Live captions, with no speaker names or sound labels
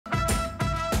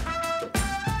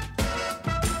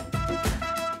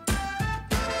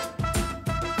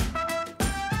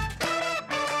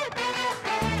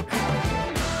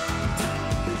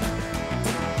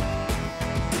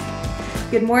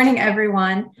Good morning,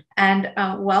 everyone, and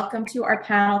welcome to our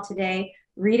panel today,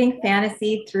 Reading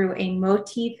Fantasy Through a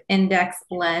Motif Index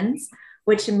Lens,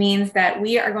 which means that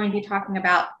we are going to be talking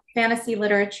about fantasy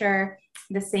literature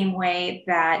the same way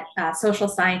that social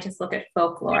scientists look at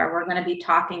folklore. We're going to be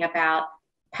talking about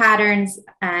patterns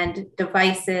and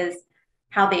devices,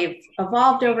 how they've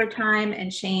evolved over time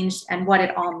and changed, and what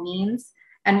it all means.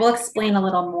 And we'll explain a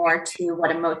little more to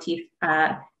what a motif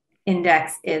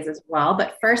index is as well.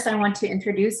 But first, I want to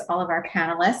introduce all of our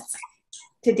panelists.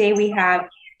 Today, we have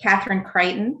Catherine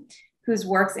Crichton, whose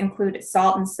works include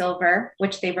Salt and Silver,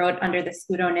 which they wrote under the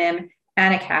pseudonym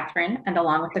Anna Catherine, and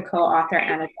along with the co-author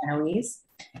Anna Genoese.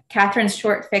 Catherine's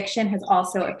short fiction has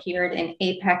also appeared in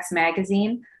Apex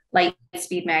Magazine,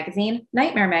 Lightspeed Magazine,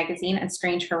 Nightmare Magazine, and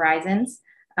Strange Horizons.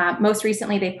 Most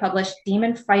recently, they published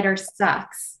Demon Fighter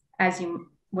Sucks, as you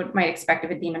might expect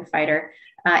of a demon fighter,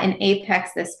 in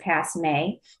Apex this past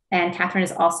May. And Catherine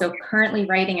is also currently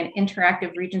writing an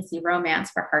interactive Regency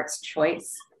romance for Heart's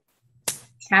Choice.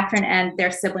 Catherine and their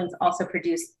siblings also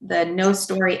produce the No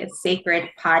Story is Sacred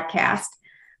podcast,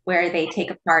 where they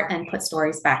take apart and put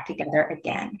stories back together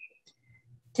again.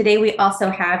 Today, we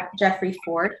also have Jeffrey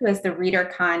Ford, who is the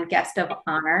Readercon guest of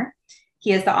honor.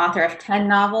 He is the author of 10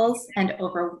 novels and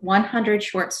over 100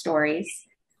 short stories.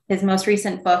 His most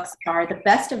recent books are The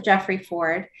Best of Jeffrey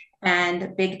Ford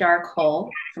and Big Dark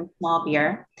Hole from Small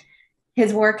Beer.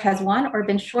 His work has won or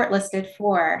been shortlisted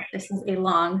for, this is a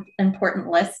long, important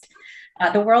list,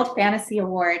 the World Fantasy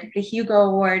Award, the Hugo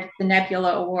Award, the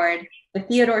Nebula Award, the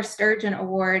Theodore Sturgeon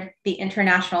Award, the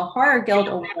International Horror Guild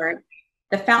Award,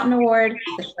 the Fountain Award,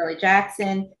 the Shirley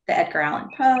Jackson, the Edgar Allan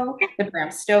Poe, the Bram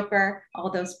Stoker,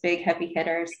 all those big heavy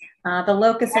hitters, the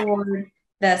Locus Award,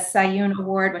 the Sayun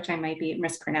Award, which I might be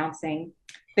mispronouncing,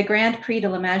 the Grand Prix de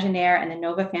l'Imaginaire and the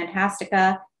Nova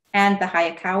Fantastica, and the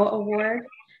Hayakawa Award.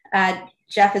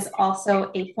 Jeff is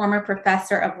also a former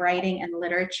professor of writing and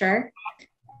literature,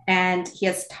 and he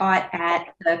has taught at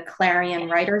the Clarion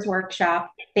Writers Workshop,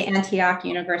 the Antioch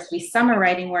University Summer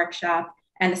Writing Workshop,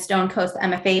 and the Stone Coast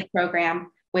MFA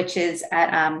program, which is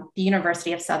at the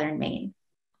University of Southern Maine.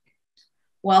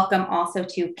 Welcome also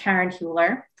to Karen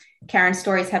Huler. Karen's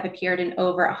stories have appeared in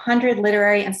over 100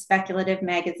 literary and speculative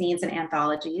magazines and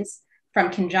anthologies,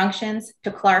 from Conjunctions to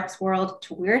Clark's World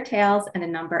to Weird Tales and a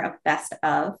number of best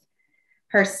of.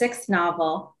 Her sixth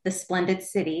novel, The Splendid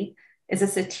City, is a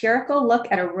satirical look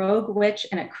at a rogue witch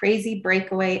in a crazy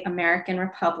breakaway American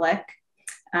republic.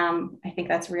 I think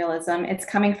that's realism. It's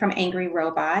coming from Angry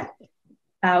Robot.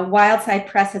 Wildside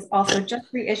Press has also just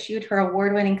reissued her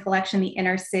award-winning collection, The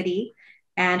Inner City,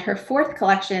 and her fourth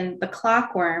collection, The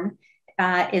Clockworm,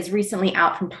 is recently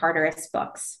out from Tartarus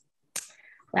Books.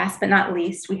 Last but not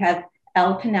least, we have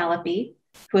Elle Penelope,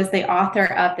 who is the author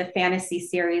of the fantasy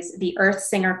series, The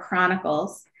Earthsinger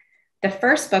Chronicles, the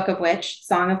first book of which,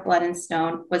 Song of Blood and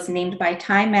Stone, was named by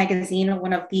Time magazine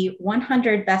one of the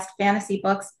 100 best fantasy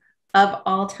books of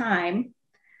all time.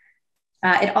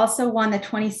 It also won the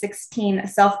 2016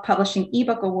 Self-Publishing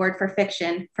eBook Award for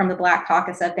Fiction from the Black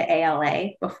Caucus of the ALA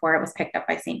before it was picked up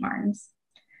by St. Martin's.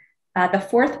 The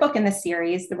fourth book in the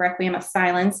series, The Requiem of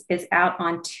Silence, is out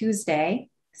on Tuesday.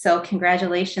 So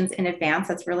congratulations in advance,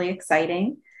 that's really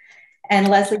exciting. And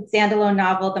Leslie's standalone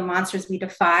novel, The Monsters We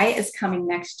Defy, is coming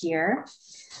next year.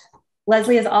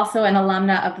 Leslie is also an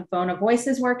alumna of the Bona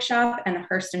Voices Workshop and the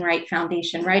Hurston Wright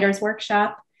Foundation Writers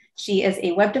Workshop. She is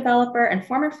a web developer and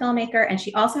former filmmaker, and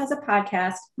she also has a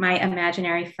podcast, My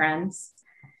Imaginary Friends.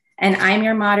 And I'm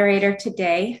your moderator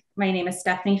today. My name is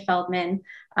Stephanie Feldman.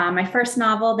 My first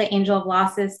novel, The Angel of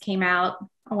Losses, came out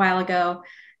a while ago.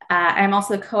 I'm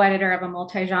also the co-editor of a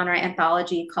multi-genre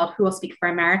anthology called Who Will Speak for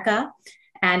America?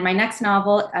 And my next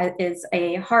novel is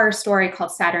a horror story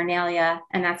called Saturnalia,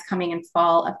 and that's coming in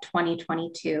fall of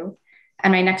 2022.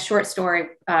 And my next short story,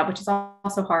 which is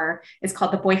also horror, is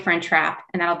called The Boyfriend Trap,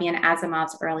 and that'll be in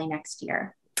Asimov's early next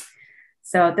year.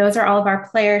 So those are all of our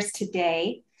players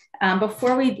today.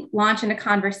 Before we launch into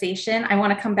conversation, I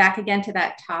want to come back again to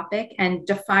that topic and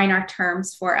define our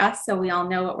terms for us so we all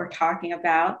know what we're talking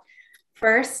about.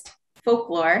 First,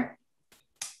 folklore.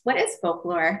 What is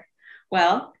folklore?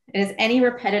 Well, it is any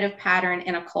repetitive pattern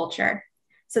in a culture.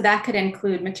 So that could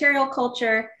include material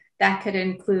culture, that could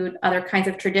include other kinds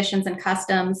of traditions and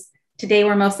customs. Today,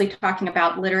 we're mostly talking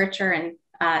about literature and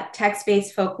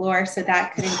text-based folklore. So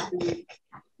that could include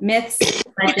myths,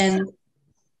 legends,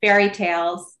 fairy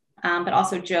tales, but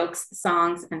also jokes,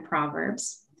 songs, and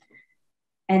proverbs.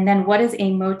 And then what is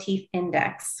a motif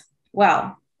index?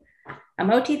 Well, a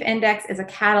motif index is a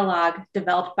catalog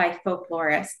developed by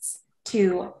folklorists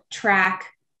to track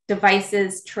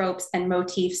devices, tropes, and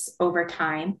motifs over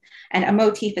time. And a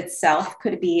motif itself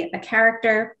could be a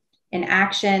character, an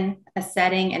action, a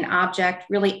setting, an object,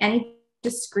 really any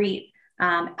discrete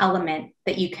element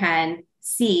that you can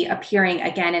see appearing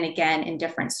again and again in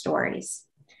different stories.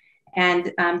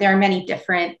 And there are many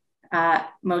different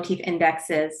motif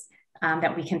indexes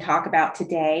that we can talk about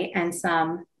today, and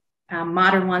some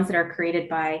modern ones that are created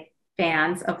by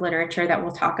fans of literature that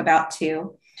we'll talk about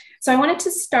too. So I wanted to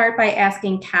start by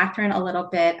asking Catherine a little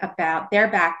bit about their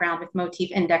background with motif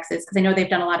indexes, because I know they've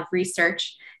done a lot of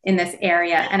research in this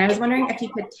area. And I was wondering if you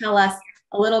could tell us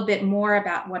a little bit more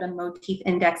about what a motif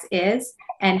index is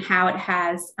and how it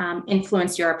has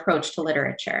influenced your approach to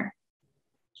literature.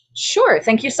 Sure.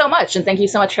 Thank you so much. And thank you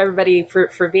so much for everybody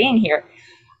for being here.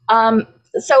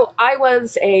 So I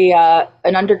was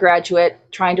an undergraduate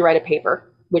trying to write a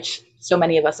paper, which so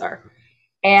many of us are.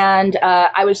 And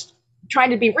I was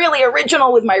trying to be really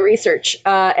original with my research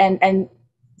and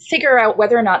figure out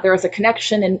whether or not there was a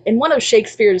connection in one of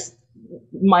Shakespeare's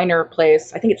minor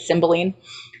plays, I think it's Cymbeline,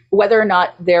 whether or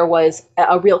not there was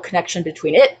a real connection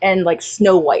between it and like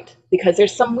Snow White, because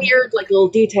there's some weird like little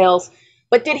details.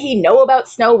 But did he know about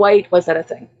Snow White? Was that a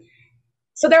thing?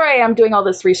 So there I am doing all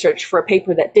this research for a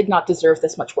paper that did not deserve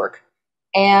this much work.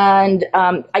 And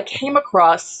I came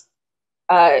across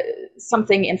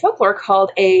something in folklore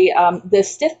called the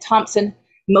Stith-Thompson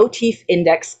Motif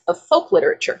Index of Folk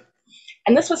Literature.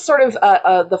 And this was sort of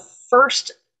the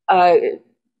first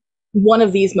one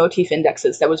of these motif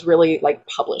indexes that was really like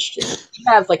published. You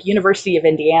have like University of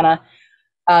Indiana.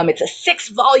 It's a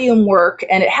 6-volume work,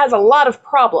 and it has a lot of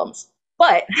problems.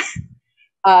 But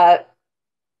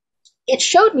it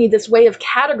showed me this way of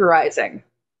categorizing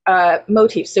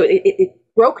motifs. So it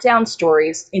broke down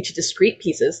stories into discrete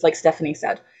pieces, like Stephanie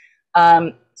said.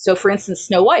 So, for instance,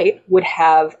 Snow White would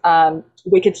have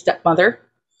wicked stepmother.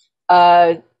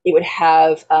 It would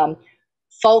have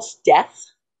false death,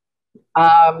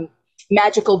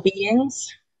 magical beings,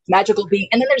 and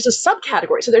then there's a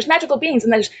subcategory. So there's magical beings,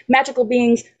 and there's magical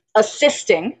beings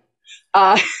assisting,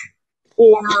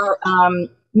 or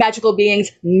magical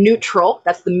beings neutral.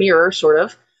 That's the mirror, sort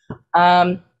of.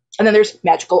 And then there's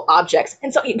magical objects.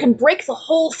 And so you can break the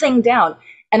whole thing down.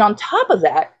 And on top of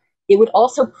that, it would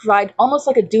also provide almost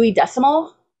like a Dewey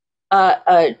Decimal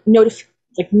notice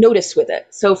with it.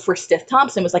 So for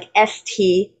Stith-Thompson, it was like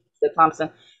ST,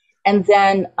 Stith-Thompson. And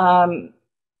then,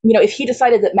 if he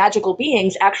decided that magical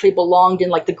beings actually belonged in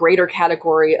like the greater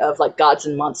category of like gods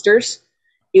and monsters,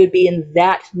 it would be in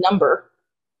that number.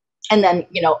 And then,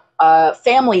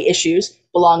 family issues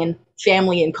belong in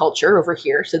family and culture over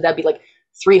here. So that'd be like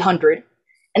 300.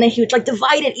 And then he would like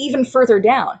divide it even further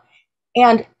down.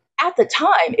 And at the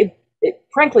time, it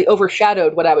frankly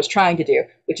overshadowed what I was trying to do,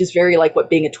 which is very like what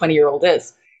being a 20-year-old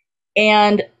is.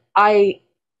 And I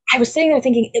was sitting there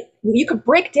thinking, you could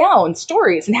break down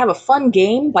stories and have a fun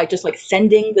game by just like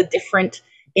sending the different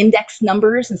index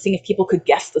numbers and seeing if people could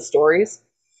guess the stories.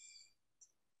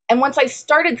 And once I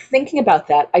started thinking about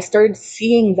that, I started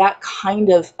seeing that kind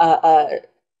of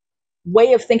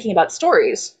way of thinking about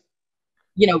stories.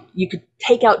 You could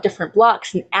take out different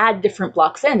blocks and add different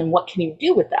blocks in, and what can you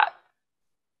do with that?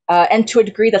 And to a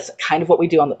degree, that's kind of what we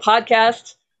do on the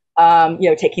podcast,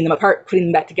 taking them apart, putting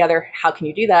them back together. How can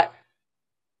you do that?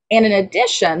 And in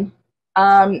addition,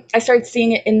 I started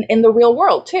seeing it in the real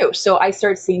world too. So I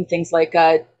started seeing things like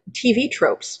TV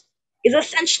Tropes is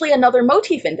essentially another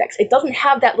motif index. It doesn't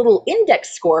have that little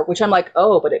index score, which I'm like,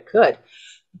 oh, but it could.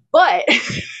 But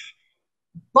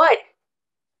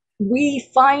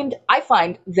I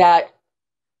find that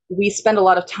we spend a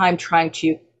lot of time trying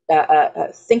to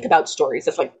think about stories.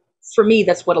 That's like, for me,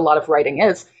 that's what a lot of writing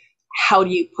is. How do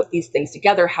you put these things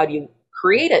together? How do you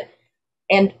create it?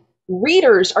 And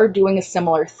readers are doing a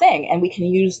similar thing, and we can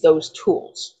use those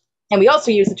tools. And we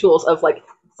also use the tools of like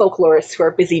folklorists who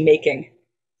are busy making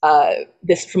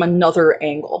this from another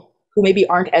angle, who maybe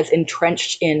aren't as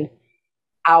entrenched in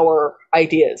our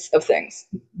ideas of things.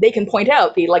 They can point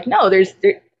out, be like, no, there's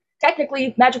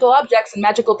technically magical objects and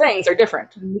magical things are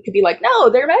different. And we could be like, no,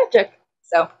 they're magic.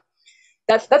 So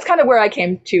that's kind of where I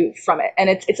came to from it. And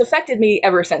it's affected me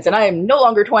ever since. And I am no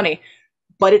longer 20,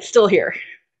 but it's still here.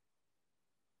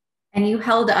 And you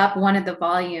held up one of the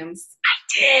volumes.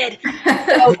 I did.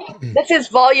 So this is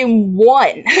volume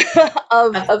 1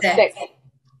 of 6.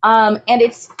 And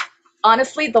it's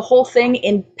honestly, the whole thing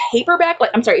in paperback,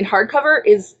 in hardcover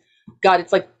is, God,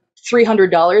 it's like $300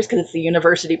 because it's the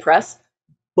university press.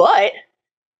 But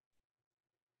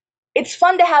it's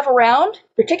fun to have around,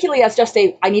 particularly as just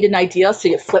I need an idea, so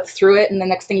you flip through it, and the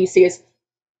next thing you see is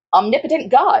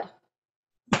Omnipotent God.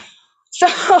 So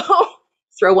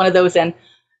throw one of those in.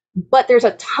 but there's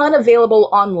a ton available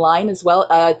online as well.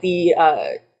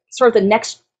 The sort of the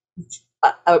next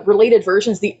related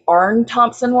versions, the Arne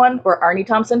Thompson one, or Arnie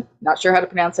Thompson, not sure how to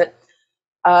pronounce it.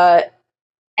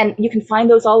 And you can find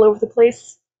those all over the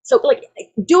place. So like,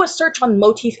 do a search on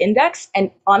Motif Index,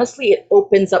 and honestly, it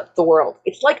opens up the world.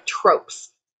 It's like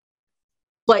Tropes,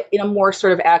 but in a more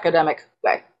sort of academic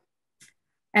way.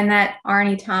 And that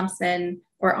Arnie Thompson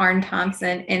or Arne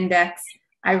Thompson index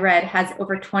I read has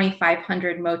over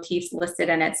 2,500 motifs listed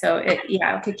in it. So it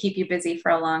could keep you busy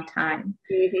for a long time.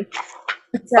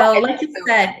 Mm-hmm. So like you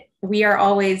said, we are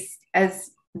always,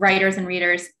 as writers and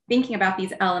readers, thinking about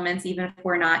these elements, even if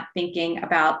we're not thinking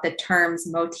about the terms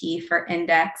motif or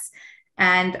index.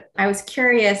 And I was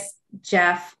curious,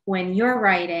 Jeff, when you're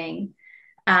writing,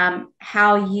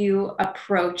 how you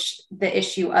approach the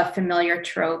issue of familiar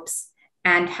tropes,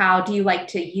 and how do you like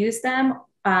to use them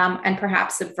and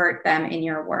perhaps subvert them in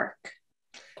your work?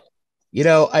 You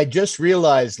know, I just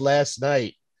realized last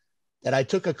night that I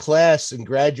took a class in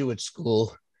graduate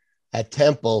school at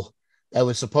Temple that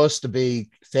was supposed to be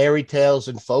fairy tales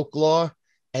and folklore,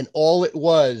 and all it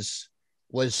was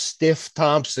Stiff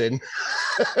Thompson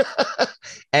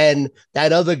and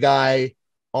that other guy,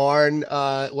 Arne,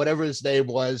 whatever his name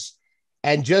was,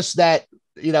 and just that,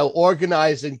 you know,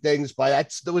 organizing things by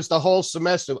that was the whole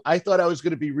semester. I thought I was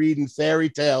going to be reading fairy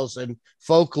tales and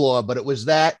folklore, but it was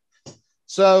that.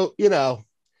 So, you know,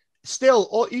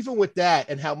 still, even with that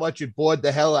and how much it bored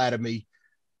the hell out of me,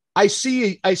 I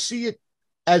see it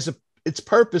as it's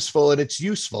purposeful and it's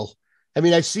useful. I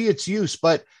mean, I see its use,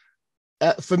 but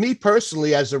for me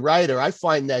personally, as a writer, I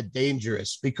find that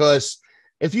dangerous, because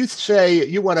if you say if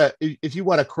you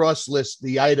want to cross list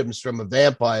the items from a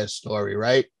vampire story,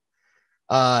 right?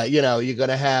 You know, you're going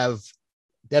to have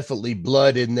definitely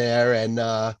blood in there,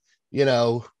 and you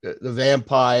know, the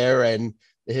vampire and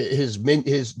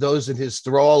his those in his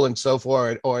thrall and so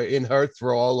forth, or in her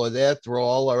thrall or their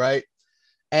thrall. All right.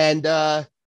 And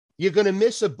you're going to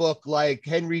miss a book like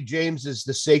Henry James's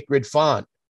The Sacred Font,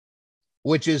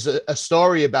 which is a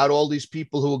story about all these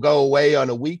people who will go away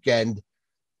on a weekend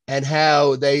and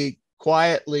how they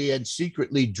quietly and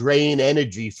secretly drain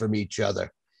energy from each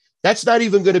other. That's not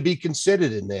even going to be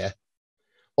considered in there.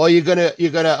 Or you're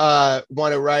gonna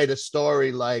want to write a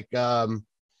story like there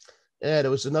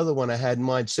was another one I had in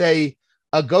mind, say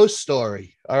a ghost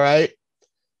story. All right.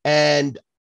 And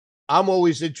I'm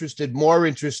always more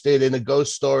interested in a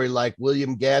ghost story like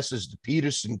William Gass's The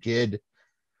Peterson Kid,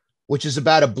 which is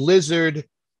about a blizzard,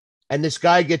 and this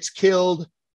guy gets killed,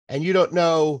 and you don't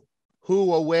know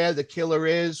who or where the killer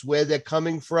is, where they're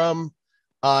coming from.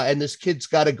 And this kid's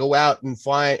got to go out and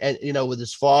find, and you know, with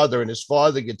his father, and his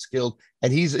father gets killed,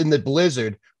 and he's in the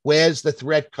blizzard. Where's the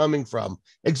threat coming from?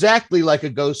 Exactly like a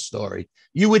ghost story.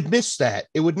 You would miss that.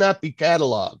 It would not be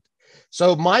cataloged.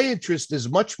 So my interest is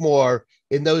much more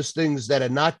in those things that are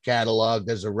not cataloged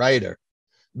as a writer,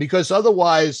 because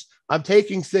otherwise I'm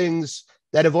taking things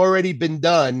that have already been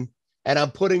done and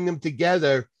I'm putting them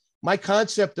together. My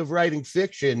concept of writing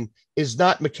fiction is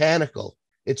not mechanical.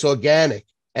 It's organic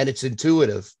and it's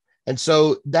intuitive. And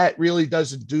so that really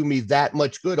doesn't do me that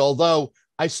much good, although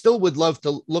I still would love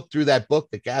to look through that book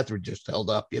that Catherine just held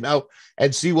up, you know,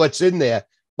 and see what's in there.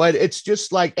 But it's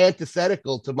just like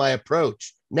antithetical to my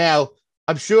approach. Now,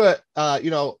 I'm sure,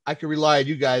 you know, I can rely on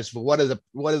you guys for what are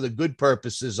the good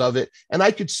purposes of it. And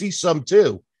I could see some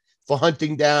too for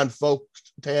hunting down folk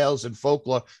tales and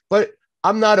folklore, but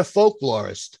I'm not a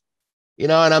folklorist, you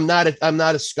know, and I'm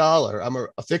not a scholar. I'm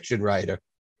a fiction writer.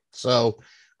 So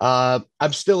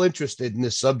I'm still interested in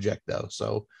this subject though.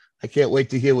 So I can't wait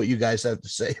to hear what you guys have to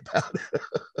say about it.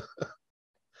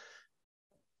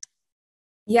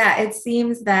 Yeah, it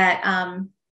seems that,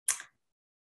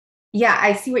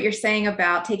 I see what you're saying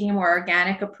about taking a more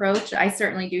organic approach. I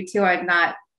certainly do too. I'm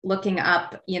not looking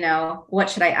up, you know, what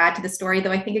should I add to the story,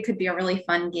 though I think it could be a really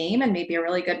fun game and maybe a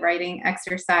really good writing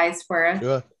exercise for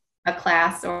a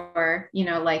class, or, you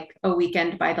know, like a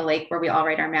weekend by the lake where we all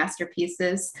write our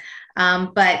masterpieces.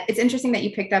 But it's interesting that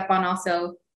you picked up on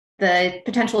also the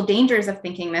potential dangers of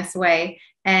thinking this way.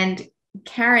 And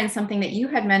Karen, something that you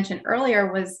had mentioned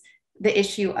earlier was the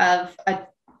issue of a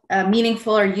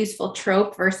meaningful or useful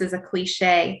trope versus a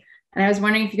cliche. And I was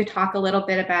wondering if you could talk a little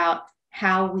bit about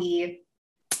how we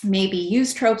maybe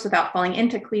use tropes without falling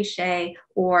into cliche,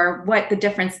 or what the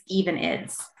difference even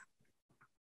is.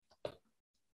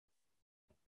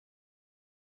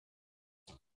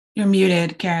 You're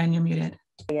muted, Karen, you're muted.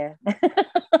 Yeah,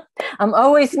 I'm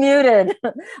always muted.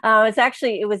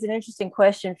 It was an interesting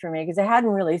question for me because I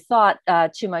hadn't really thought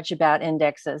too much about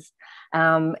indexes.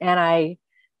 And I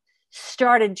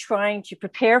started trying to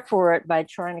prepare for it by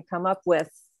trying to come up with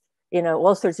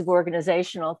all sorts of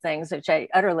organizational things, which I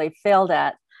utterly failed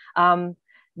at.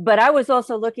 But I was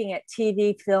also looking at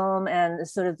TV, film, and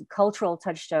sort of cultural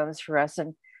touchstones for us,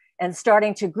 and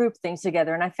starting to group things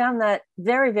together. And I found that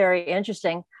very, very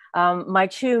interesting. My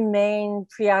two main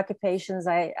preoccupations,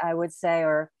 I would say,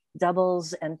 are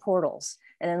doubles and portals.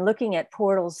 And in looking at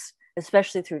portals,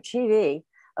 especially through TV,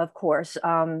 of course,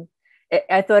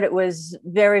 I thought it was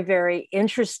very, very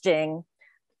interesting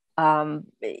to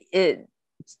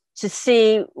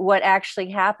see what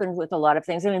actually happened with a lot of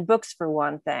things. I mean, books, for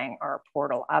one thing, are a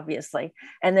portal, obviously.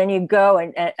 And then you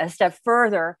go a step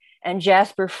further, and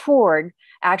Jasper Fforde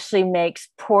actually makes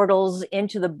portals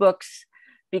into the books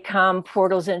become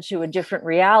portals into a different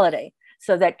reality,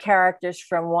 so that characters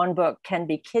from one book can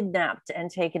be kidnapped and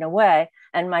taken away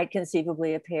and might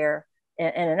conceivably appear in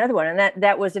another one. And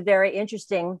that was a very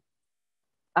interesting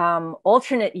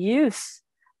alternate use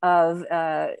of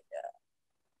a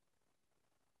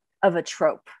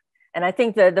trope. And I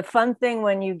think the fun thing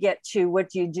when you get to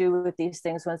what you do with these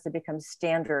things once they become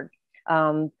standard,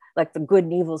 like the good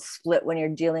and evil split when you're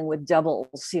dealing with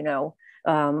doubles,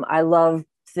 I love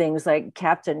things like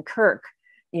Captain Kirk,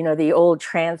 the old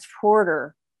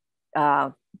transporter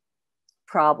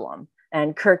problem.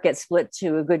 And Kirk gets split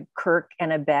to a good Kirk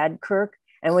and a bad Kirk.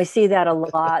 And we see that a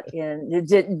lot in the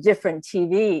different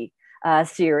TV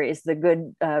series, the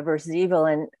good versus evil.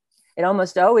 And it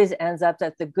almost always ends up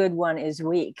that the good one is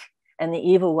weak and the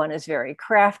evil one is very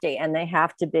crafty, and they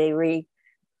have to be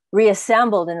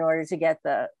reassembled in order to get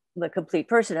the complete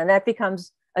person. And that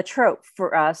becomes a trope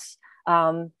for us.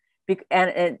 And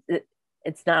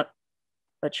it's not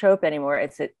a trope anymore.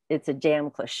 It's a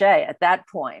damn cliche at that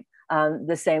point.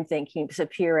 The same thing keeps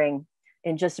appearing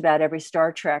in just about every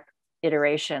Star Trek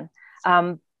iteration.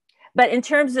 But in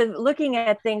terms of looking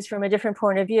at things from a different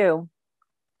point of view,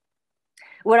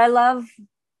 what I love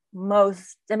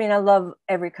most, I love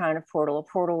every kind of portal. A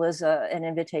portal is an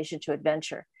invitation to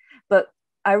adventure. But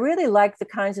I really like the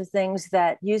kinds of things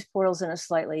that use portals in a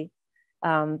slightly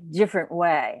different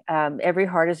way. Every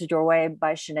Heart is a Doorway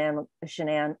by Shanann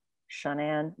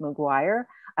Maguire.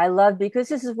 I love, because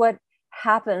this is what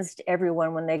happens to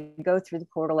everyone when they go through the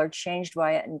portal, are changed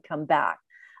by it and come back.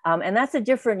 And that's a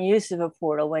different use of a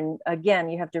portal, when, again,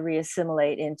 you have to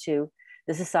reassimilate into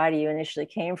the society you initially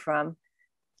came from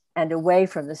and away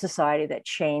from the society that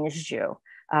changed you.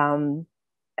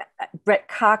 Brett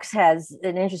Cox has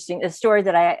an interesting story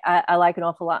that I like an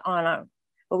awful lot on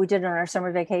what we did on our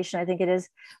summer vacation, I think it is,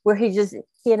 where he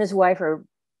and his wife are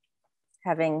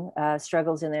having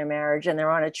struggles in their marriage, and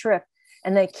they're on a trip,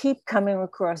 and they keep coming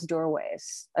across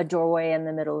doorways, a doorway in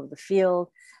the middle of the field,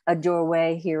 a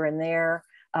doorway here and there.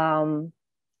 And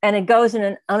it goes in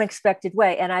an unexpected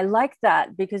way. And I like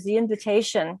that, because the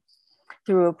invitation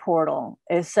through a portal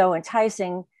is so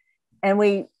enticing. And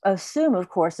we assume, of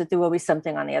course, that there will be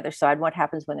something on the other side. What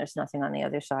happens when there's nothing on the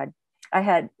other side?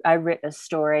 I wrote a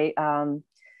story,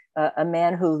 a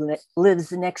man who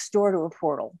lives next door to a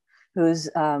portal, who's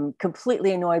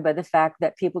completely annoyed by the fact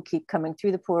that people keep coming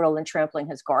through the portal and trampling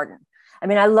his garden.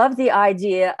 I love the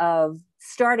idea of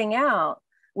starting out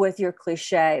with your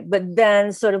cliche, but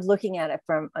then sort of looking at it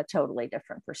from a totally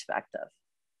different perspective.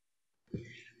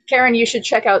 Karen, you should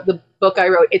check out the book I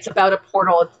wrote. It's about a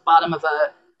portal at the bottom of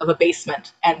a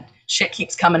basement, and shit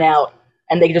keeps coming out,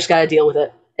 and they just got to deal with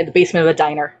it in the basement of a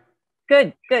diner.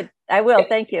 Good. I will.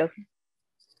 Thank you.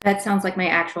 That sounds like my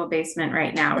actual basement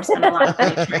right now. We're spending a lot of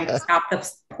money trying to stop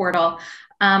this portal.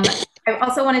 I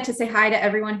also wanted to say hi to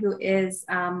everyone who is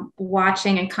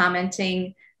watching and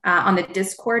commenting on the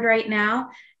Discord right now.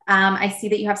 I see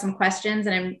that you have some questions,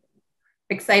 and I'm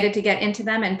excited to get into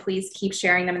them, and please keep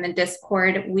sharing them in the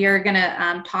Discord. We are going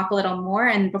to talk a little more,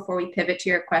 and before we pivot to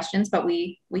your questions, but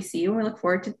we see you and we look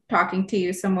forward to talking to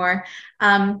you some more.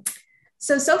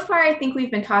 So far, I think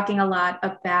we've been talking a lot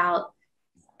about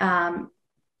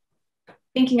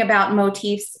thinking about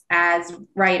motifs as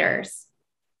writers,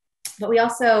 but we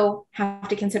also have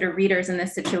to consider readers in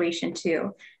this situation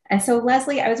too. And so,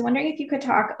 Leslie, I was wondering if you could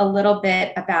talk a little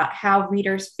bit about how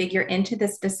readers figure into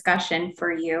this discussion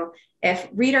for you, if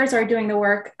readers are doing the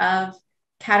work of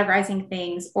categorizing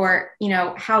things, or,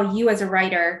 how you as a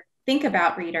writer think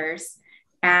about readers,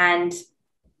 and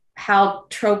how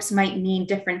tropes might mean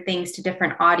different things to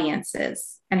different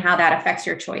audiences, and how that affects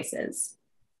your choices.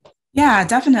 Yeah,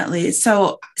 definitely.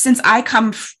 So since I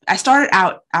started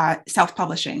out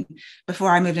self-publishing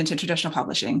before I moved into traditional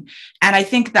publishing. And I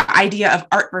think the idea of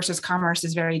art versus commerce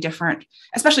is very different,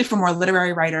 especially for more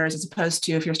literary writers, as opposed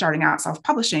to if you're starting out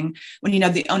self-publishing, when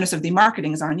the onus of the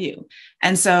marketing is on you.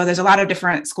 And so there's a lot of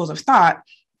different schools of thought,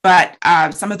 but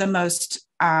some of the most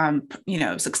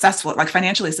successful, like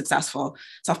financially successful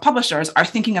self-publishers are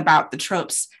thinking about the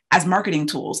tropes as marketing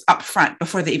tools up front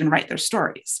before they even write their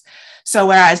stories. So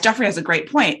whereas Jeffrey has a great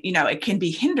point, it can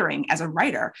be hindering as a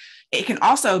writer. It can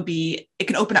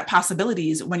open up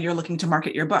possibilities when you're looking to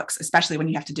market your books, especially when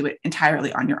you have to do it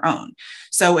entirely on your own.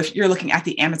 So if you're looking at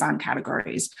the Amazon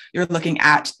categories, you're looking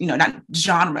at, not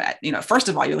genre, first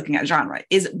of all, you're looking at genre.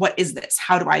 What is this?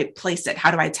 How do I place it?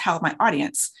 How do I tell my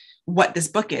audience what this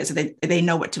book is so they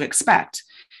know what to expect?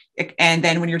 And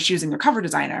then when you're choosing your cover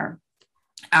designer,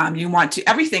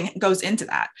 everything goes into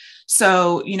that.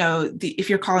 So, if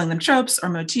you're calling them tropes or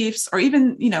motifs, or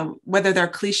even, whether they're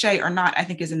cliche or not, I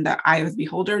think is in the eye of the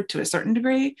beholder to a certain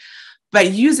degree,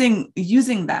 but using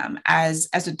them as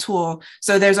a tool.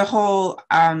 So there's a whole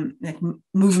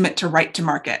movement to write to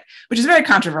market, which is very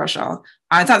controversial.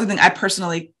 It's not something I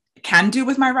personally can do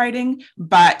with my writing,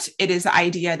 but it is the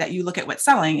idea that you look at what's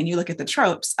selling and you look at the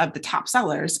tropes of the top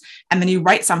sellers, and then you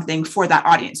write something for that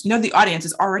audience. The audience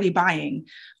is already buying,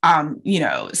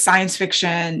 science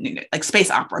fiction, like space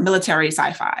opera, military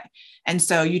sci-fi. And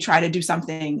so you try to do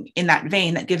something in that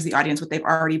vein that gives the audience what they've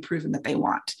already proven that they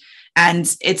want.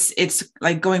 And it's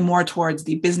like going more towards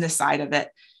the business side of it,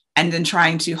 and then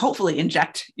trying to hopefully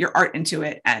inject your art into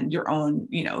it and your own,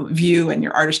 view and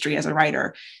your artistry as a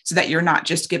writer, so that you're not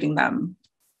just giving them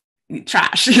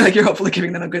trash, like you're hopefully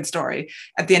giving them a good story.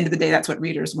 At the end of the day, that's what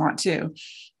readers want too.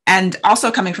 And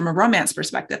also coming from a romance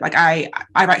perspective, like I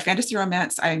write fantasy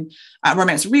romance, I'm a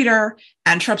romance reader,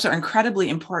 and tropes are incredibly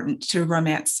important to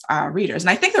romance readers. And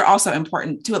I think they're also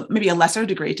important to maybe a lesser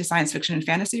degree to science fiction and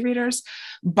fantasy readers.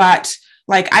 But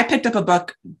like I picked up a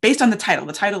book based on the title.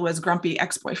 The title was Grumpy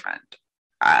Ex-Boyfriend.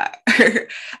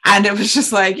 And it was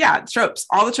just like, yeah, tropes.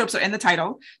 All the tropes are in the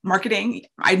title. Marketing,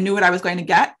 I knew what I was going to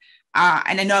get.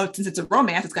 And I know since it's a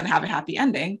romance, it's going to have a happy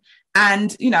ending.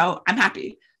 And, I'm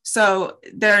happy. So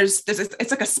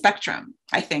it's like a spectrum,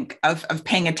 I think, of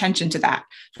paying attention to that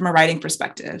from a writing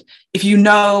perspective. If you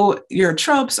know your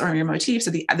tropes or your motifs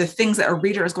or the things that a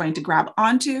reader is going to grab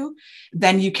onto,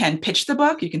 then you can pitch the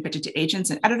book. You can pitch it to agents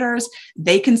and editors.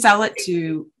 They can sell it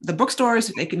to the bookstores.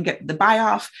 They can get the buy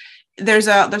off. There's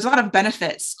a lot of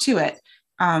benefits to it.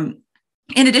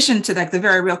 In addition to the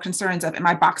very real concerns of, am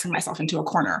I boxing myself into a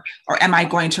corner, or am I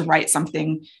going to write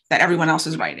something that everyone else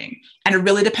is writing? And it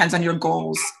really depends on your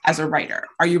goals as a writer.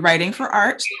 Are you writing for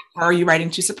art, or are you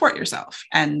writing to support yourself?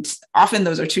 And often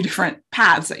those are two different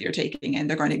paths that you're taking, and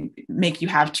they're going to make you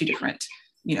have two different,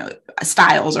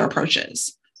 styles or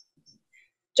approaches.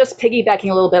 Just piggybacking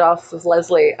a little bit off of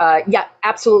Leslie. Yeah,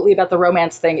 absolutely about the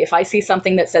romance thing. If I see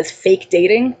something that says fake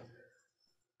dating,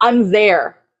 I'm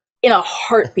there in a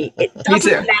heartbeat. It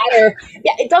doesn't matter.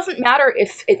 Yeah, it doesn't matter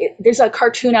if there's a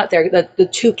cartoon out there, the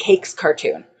Two Cakes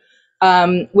cartoon,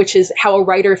 which is how a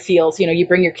writer feels. You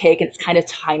bring your cake and it's kind of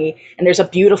tiny, and there's a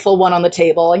beautiful one on the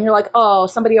table, and you're like, oh,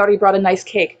 somebody already brought a nice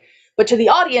cake. But to the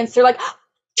audience, they're like,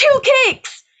 2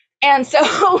 cakes. And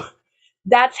so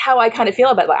that's how I kind of feel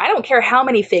about it. Like, I don't care how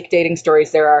many fake dating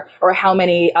stories there are, or how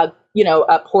many,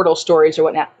 portal stories or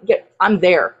whatnot. I'm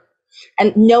there.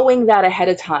 And knowing that ahead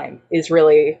of time is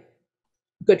really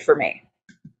good for me.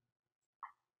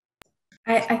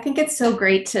 I think it's so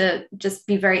great to just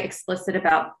be very explicit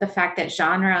about the fact that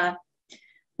genre,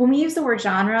 when we use the word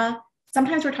genre,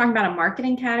 sometimes we're talking about a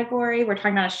marketing category, we're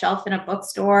talking about a shelf in a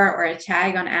bookstore or a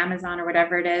tag on Amazon or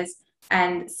whatever it is.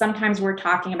 And sometimes we're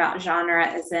talking about genre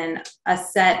as in a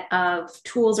set of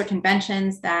tools or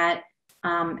conventions that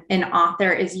an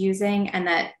author is using, and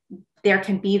that there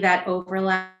can be that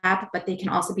overlap, but they can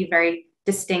also be very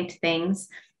distinct things.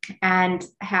 And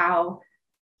how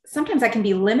sometimes that can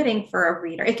be limiting for a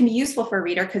reader. It can be useful for a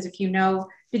reader because if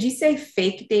did you say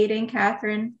fake dating,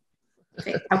 Catherine?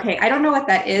 Okay, I don't know what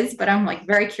that is, but I'm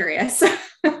very curious.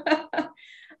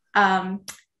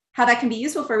 How that can be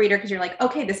useful for a reader because you're like,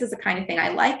 okay, this is the kind of thing I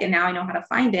like, and now I know how to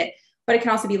find it. But it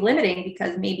can also be limiting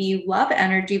because maybe you love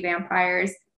energy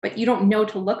vampires, but you don't know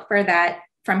to look for that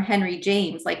from Henry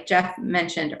James, like Jeff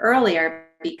mentioned earlier,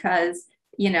 because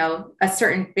a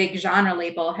certain big genre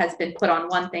label has been put on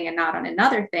one thing and not on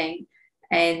another thing.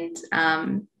 And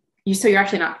so you're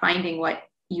actually not finding what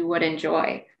you would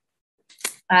enjoy.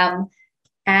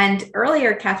 And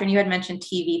earlier, Catherine, you had mentioned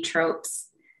TV tropes.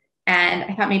 And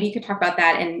I thought maybe you could talk about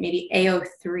that and maybe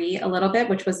AO3 a little bit,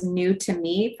 which was new to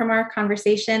me from our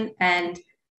conversation. And,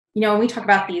 when we talk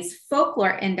about these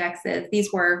folklore indexes,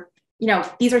 these are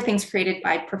things created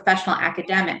by professional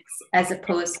academics as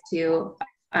opposed to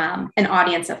an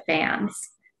audience of fans.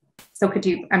 So could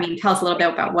you, tell us a little bit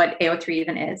about what AO3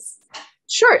 even is?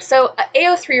 Sure. So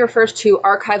AO3 refers to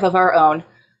Archive of Our Own.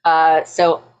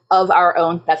 So of our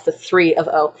own. That's the 3 of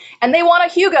O. And they won a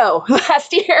Hugo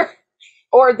last year,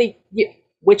 or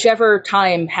whichever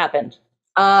time happened.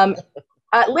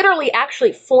 Literally,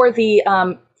 actually, for the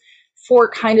for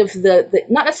kind of the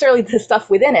not necessarily the stuff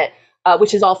within it,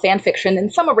 which is all fan fiction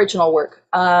and some original work,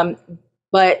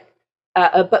 but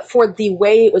for the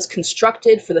way it was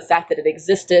constructed, for the fact that it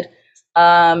existed,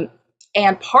 and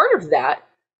part of that,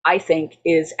 I think,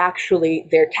 is actually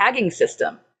their tagging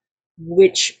system,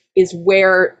 which is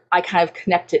where I kind of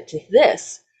connect it to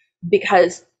this,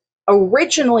 because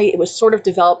originally it was sort of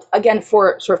developed, again,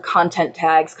 for sort of content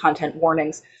tags, content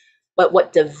warnings, but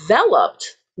what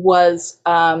developed was,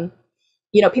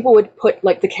 people would put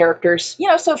like the characters,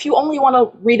 so if you only want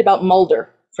to read about Mulder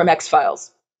from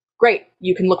X-Files, great,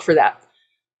 you can look for that.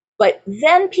 But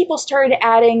then people started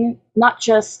adding not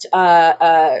just,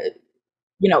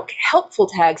 helpful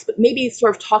tags, but maybe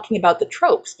sort of talking about the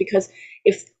tropes, because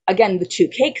if, again, the 2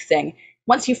 cake thing,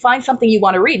 once you find something you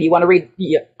want to read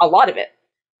a lot of it.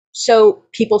 So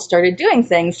people started doing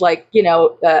things like,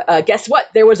 guess what?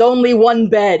 There was only one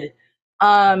bed,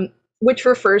 which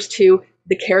refers to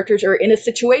the characters are in a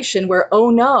situation where, oh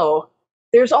no,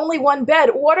 there's only one bed.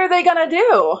 What are they going to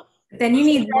do? Then you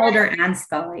need Mulder and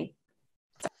Scully.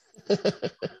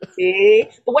 See?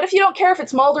 But what if you don't care if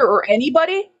it's Mulder or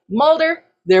anybody? Mulder,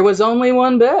 there was only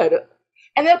one bed.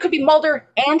 And then it could be Mulder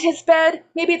and his bed.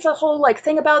 Maybe it's a whole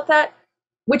thing about that,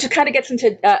 which kind of gets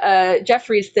into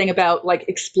Jeffrey's thing about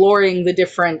exploring the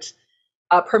different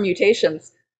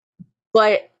permutations.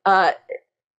 But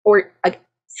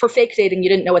for fake dating, you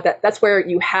didn't know what that's where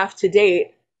you have to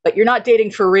date, but you're not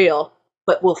dating for real.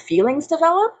 But will feelings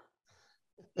develop?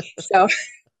 So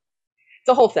it's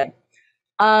a whole thing.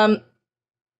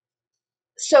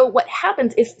 So what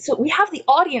happens is, so we have the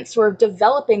audience sort of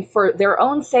developing for their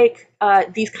own sake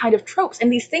these kind of tropes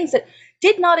and these things that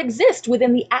did not exist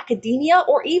within the academia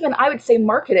or even, I would say,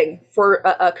 marketing for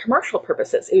commercial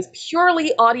purposes. It was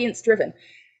purely audience driven.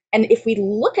 And if we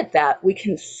look at that, we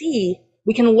can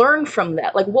learn from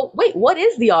that. Wait, what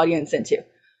is the audience into?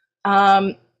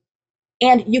 And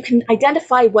you can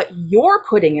identify what you're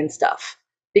putting in stuff,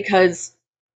 because,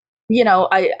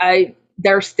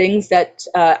 there's things that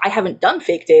I haven't done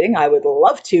fake dating. I would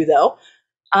love to, though.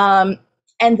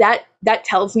 And that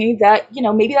tells me that,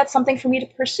 maybe that's something for me to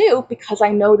pursue because I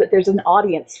know that there's an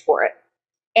audience for it.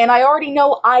 And I already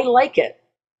know I like it.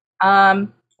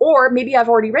 Or maybe I've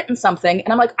already written something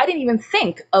and I'm like, I didn't even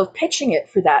think of pitching it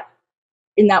for that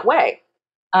in that way.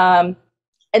 And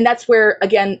that's where,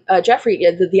 again, Jeffrey,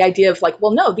 the idea of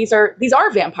well, no, these are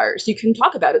vampires. You can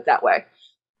talk about it that way.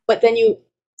 But then you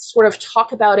sort of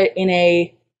talk about it in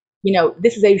a,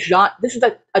 this is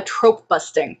a trope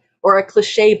busting or a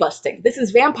cliche busting. This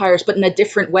is vampires, but in a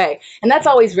different way. And that's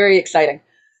always very exciting.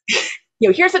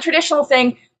 Here's a traditional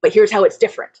thing, but here's how it's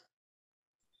different.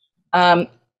 And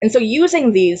so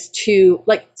using these to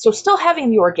so still having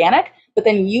the organic, but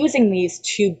then using these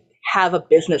to have a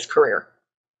business career,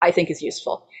 I think is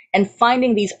useful. And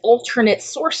finding these alternate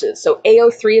sources. So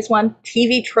AO3 is one,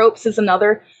 TV Tropes is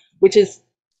another, which is,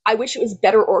 I wish it was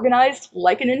better organized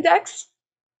like an index,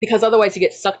 because otherwise you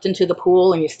get sucked into the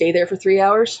pool and you stay there for 3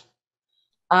 hours.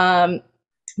 But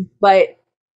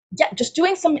yeah, just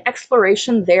doing some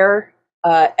exploration there.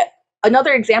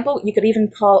 Another example you could even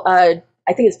call, I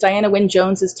think it's Diana Wynne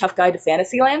Jones's Tough Guide to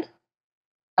Fantasyland.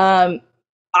 I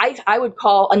would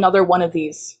call another one of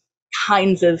these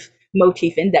kinds of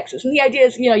motif indexes. And the idea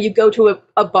is, you go to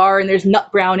a bar and there's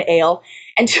nut brown ale,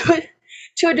 and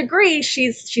to a degree,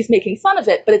 she's making fun of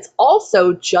it, but it's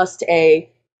also just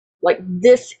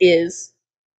this is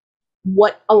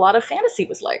what a lot of fantasy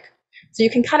was like. So you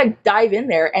can kind of dive in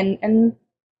there and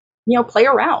play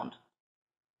around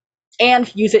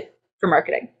and use it for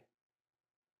marketing.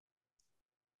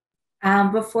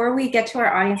 Before we get to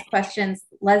our audience questions,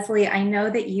 Leslie, I know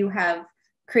that you have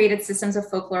created systems of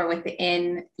folklore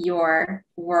within your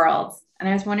world. And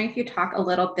I was wondering if you talk a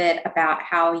little bit about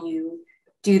how you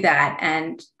do that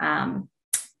and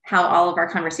how all of our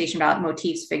conversation about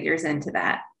motifs figures into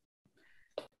that.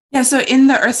 Yeah, so in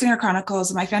the Earthsinger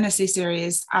Chronicles, my fantasy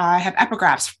series, I have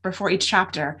epigraphs before each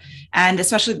chapter. And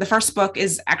especially the first book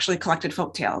is actually collected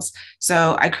folktales.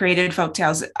 So I created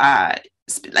folktales,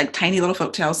 tiny little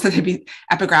folktales, so they'd be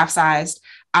epigraph sized.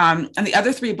 And the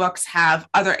other 3 books have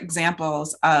other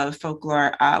examples of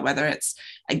folklore, whether it's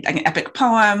an epic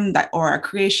poem or a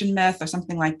creation myth or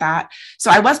something like that. So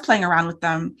I was playing around with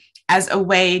them as a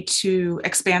way to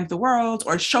expand the world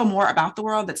or show more about the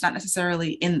world that's not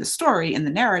necessarily in the story, in the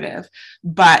narrative,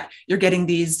 but you're getting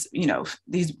these,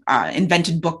 these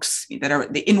invented books that are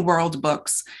the in-world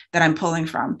books that I'm pulling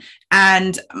from.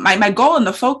 And my goal in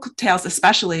the folk tales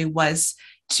especially was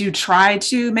to try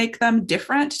to make them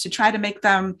different, to try to make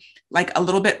them like a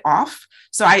little bit off.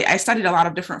 So I studied a lot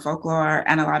of different folklore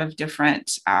and a lot of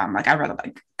different, like I read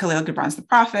like Khalil Gibran's The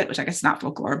Prophet, which I guess is not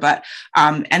folklore, but,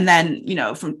 and then, you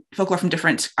know, from folklore from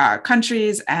different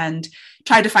countries, and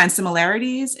tried to find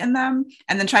similarities in them,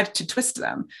 and then tried to twist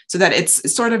them so that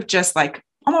it's sort of just like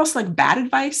almost like bad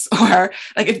advice, or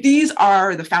like if these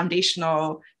are the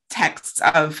foundational texts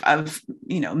of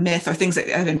you know, myth or things that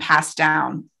have been passed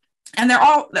down, and they're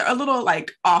a little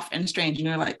like off and strange, and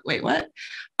you're like, wait, what?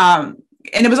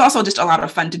 And it was also just a lot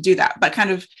of fun to do that, but kind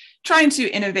of trying to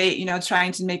innovate, you know,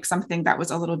 trying to make something that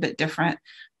was a little bit different,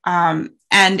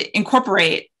 and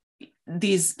incorporate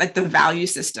these like the value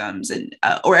systems, and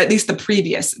or at least the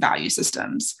previous value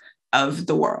systems of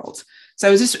the world.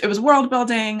 So it was world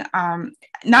building,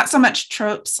 not so much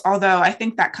tropes, although I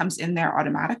think that comes in there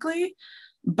automatically.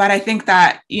 But I think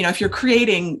that, you know, if you're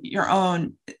creating your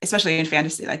own, especially in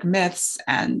fantasy, like myths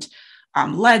and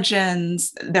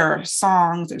legends, there are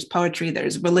songs, there's poetry,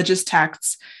 there's religious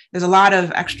texts. There's a lot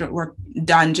of extra work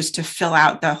done just to fill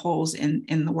out the holes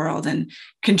in the world and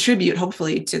contribute,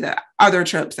 hopefully, to the other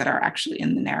tropes that are actually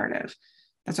in the narrative.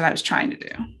 That's what I was trying to do.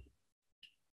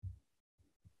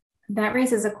 That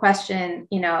raises a question,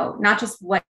 you know, not just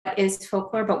what is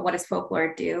folklore, but what does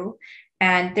folklore do?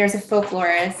 And there's a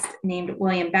folklorist named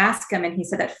William Bascom, and he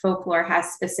said that folklore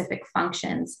has specific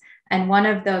functions. And one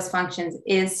of those functions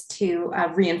is to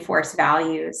reinforce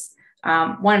values.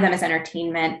 One of them is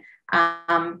entertainment.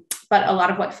 But a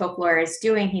lot of what folklore is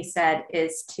doing, he said,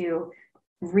 is to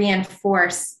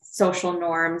reinforce social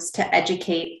norms, to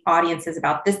educate audiences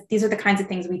about this. These are the kinds of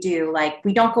things we do. Like,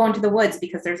 we don't go into the woods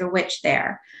because there's a witch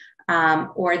there.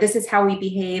 Or this is how we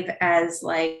behave as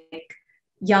like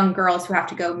young girls who have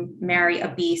to go marry a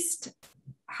beast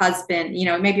husband. You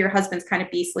know, maybe your husband's kind of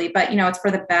beastly, but you know, it's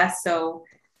for the best. So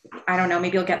I don't know,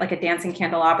 maybe you'll get like a dancing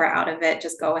candelabra out of it.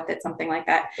 Just go with it, something like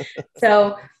that.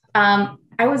 So I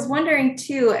was wondering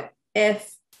too,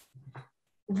 if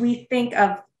we think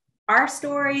of our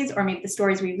stories, or maybe the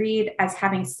stories we read, as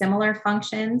having similar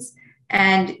functions.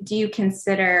 And do you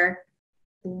consider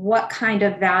what kind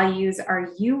of values are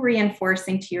you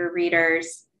reinforcing to your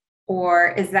readers? Or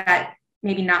is that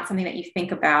maybe not something that you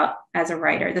think about as a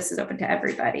writer? This is open to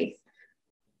everybody.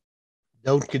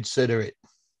 Don't consider it.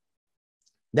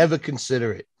 Never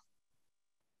consider it.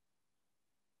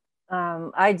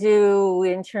 I do,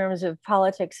 in terms of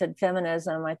politics and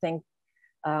feminism. I think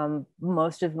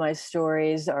most of my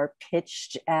stories are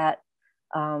pitched at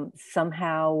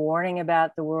somehow warning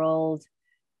about the world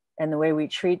and the way we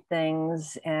treat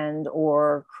things, and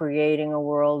or creating a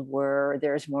world where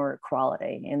there's more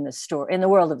equality in the story, in the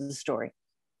world of the story.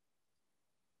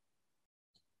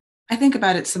 I think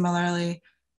about it similarly.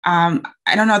 I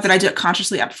don't know that I do it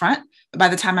consciously up front, but by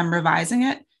the time I'm revising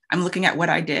it, I'm looking at what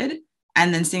I did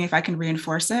and then seeing if I can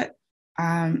reinforce it.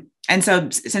 And so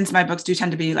since my books do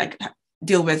tend to be like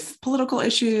deal with political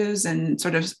issues and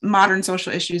sort of modern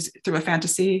social issues through a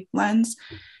fantasy lens,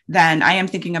 then I am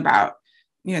thinking about,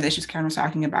 you know, the issues Karen was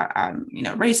talking about, you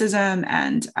know, racism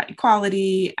and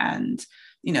equality, and,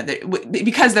 you know,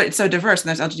 because it's so diverse, and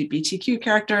there's LGBTQ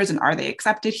characters, and are they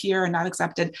accepted here or not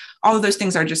accepted? All of those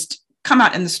things are just come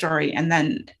out in the story. And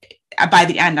then by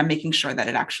the end, I'm making sure that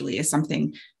it actually is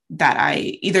something that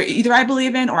I either I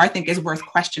believe in, or I think is worth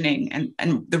questioning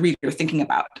and the reader thinking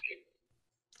about.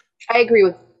 I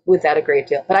agree with that a great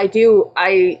deal. But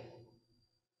I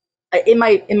in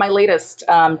my latest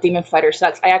Demon Fighter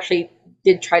Sucks, I actually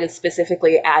did try to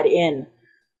specifically add in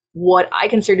what I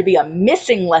consider to be a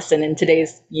missing lesson in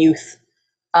today's youth,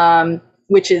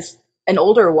 which is an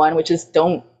older one, which is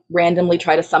don't randomly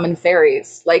try to summon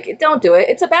fairies. Like, don't do it.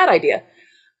 It's a bad idea.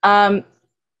 And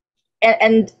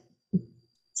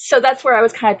so that's where I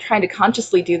was kind of trying to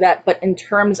consciously do that. But in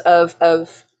terms of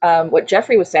what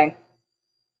Jeffrey was saying,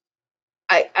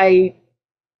 I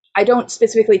don't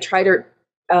specifically try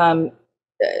to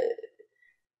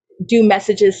do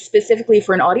messages specifically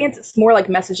for an audience. It's more like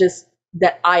messages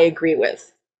that I agree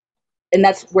with. And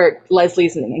that's where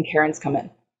Leslie's and Karen's come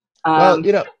in. Well,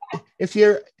 you know, if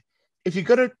you're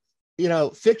going to, you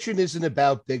know, fiction isn't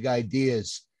about big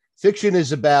ideas. Fiction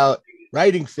is about,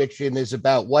 writing fiction is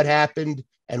about what happened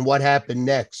and what happened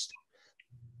next.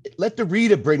 Let the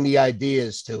reader bring the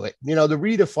ideas to it. You know, the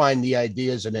reader find the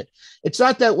ideas in it. It's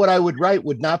not that what I would write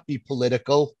would not be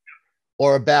political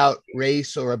or about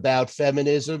race or about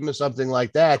feminism or something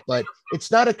like that, but it's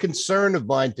not a concern of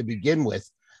mine to begin with.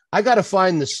 I got to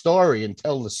find the story and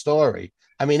tell the story.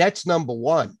 I mean, that's number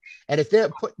one. And if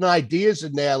they're putting ideas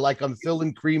in there like I'm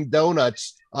filling cream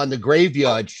donuts on the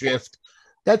graveyard shift,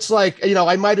 that's like, you know,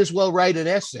 I might as well write an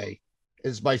essay,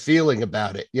 is my feeling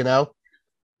about it, you know?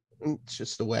 It's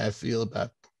just the way I feel about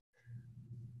it.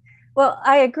 Well,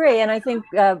 I agree. And I think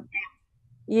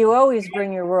you always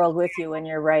bring your world with you when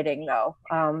you're writing, though.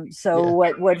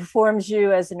 What forms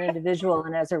you as an individual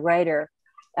and as a writer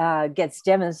gets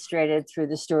demonstrated through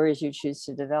the stories you choose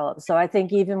to develop. So I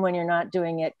think even when you're not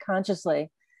doing it consciously,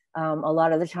 a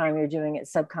lot of the time you're doing it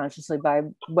subconsciously by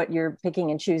what you're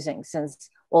picking and choosing, since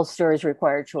all stories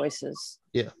require choices.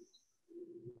 Yeah.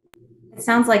 It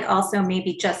sounds like also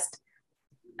maybe just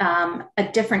a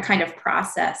different kind of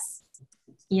process,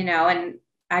 and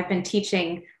I've been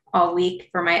teaching all week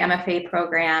for my MFA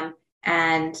program,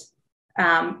 and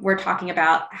we're talking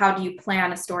about how do you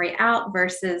plan a story out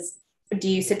versus do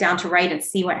you sit down to write and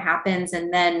see what happens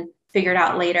and then figure it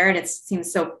out later? And it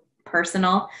seems so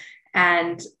personal.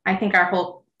 And I think our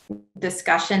whole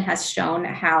discussion has shown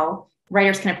how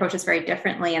writers can approach this very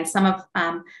differently. And some of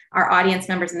our audience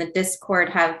members in the Discord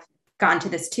have gone to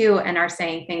this too and are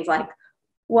saying things like,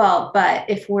 well, but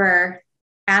if we're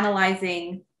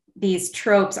analyzing these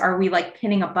tropes, are we like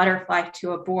pinning a butterfly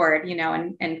to a board,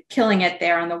 and killing it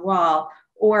there on the wall?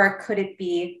 Or could it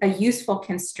be a useful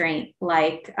constraint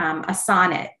like a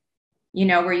sonnet,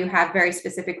 where you have very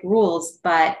specific rules,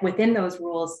 but within those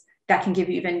rules, that can give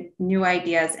you even new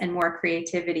ideas and more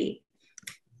creativity.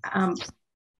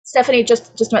 Stephanie,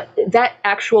 just that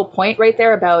actual point right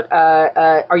there about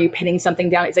are you pinning something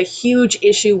down is a huge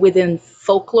issue within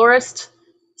folklorist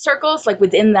circles, like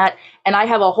within that. And I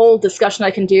have a whole discussion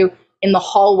I can do in the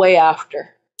hallway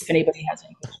after, if anybody has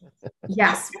any questions.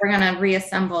 Yes, we're going to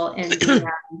reassemble in the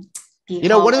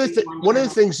one of the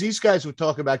things these guys were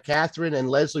talking about, Catherine and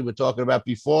Leslie were talking about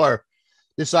before,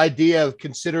 this idea of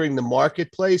considering the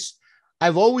marketplace.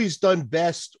 I've always done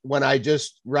best when I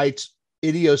just write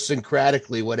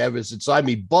idiosyncratically whatever's inside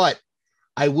me. But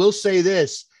I will say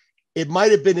this, it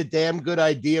might have been a damn good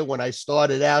idea when I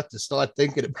started out to start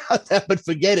thinking about that, but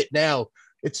forget it now.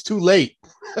 It's too late.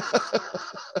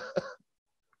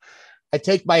 I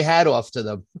take my hat off to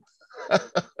them.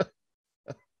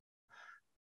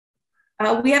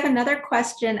 We have another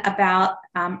question about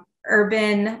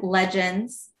urban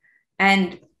legends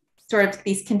and sort of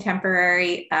these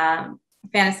contemporary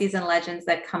fantasies and legends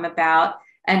that come about.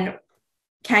 And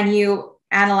can you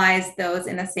analyze those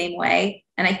in the same way?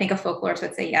 And I think a folklorist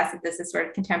would say yes, that this is sort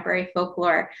of contemporary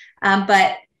folklore.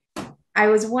 But I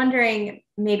was wondering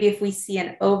maybe if we see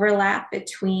an overlap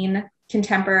between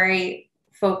contemporary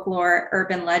folklore,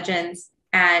 urban legends,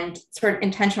 and sort of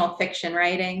intentional fiction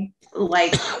writing.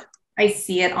 Like I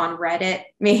see it on Reddit,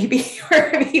 maybe,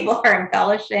 where people are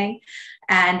embellishing.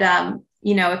 And,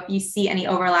 if you see any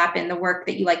overlap in the work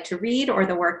that you like to read or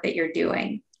the work that you're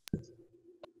doing.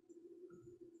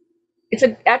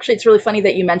 It's really funny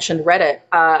that you mentioned Reddit.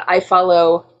 I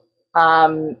follow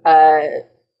Am I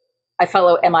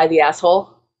the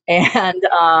Asshole? And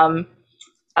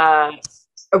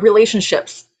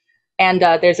relationships. And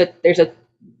there's a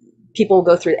people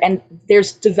go through, and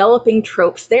there's developing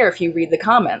tropes there if you read the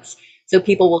comments. So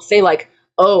people will say like,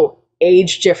 oh,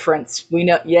 age difference. We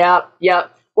know, yeah.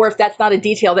 Or if that's not a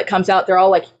detail that comes out, they're all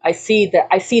like, I see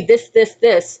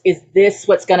this, is this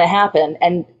what's going to happen?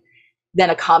 And then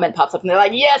a comment pops up and they're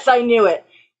like, yes, I knew it,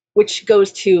 which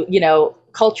goes to,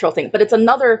 cultural thing. But it's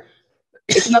another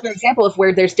example of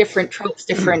where there's different tropes,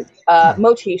 different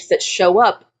motifs that show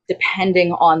up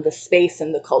depending on the space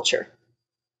and the culture.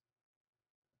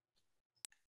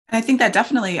 I think that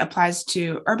definitely applies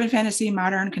to urban fantasy,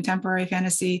 modern, contemporary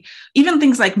fantasy, even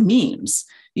things like memes.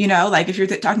 Like if you're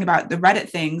talking about the Reddit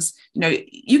things,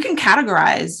 you can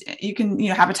categorize, you can,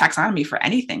 have a taxonomy for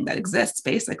anything that exists,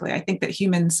 basically. I think that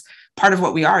humans, part of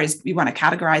what we are is we want to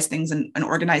categorize things and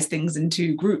organize things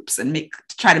into groups and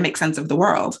try to make sense of the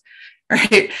world,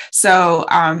 right? So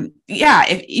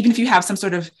even if you have some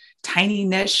sort of tiny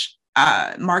niche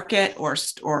market or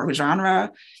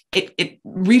genre,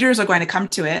 readers are going to come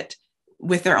to it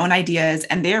with their own ideas,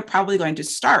 and they're probably going to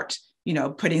start,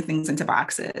 putting things into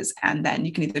boxes, and then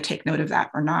you can either take note of that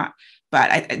or not.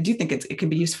 But I do think it can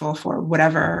be useful for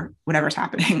whatever's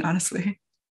happening, honestly.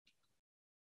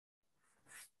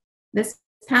 This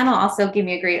panel also gave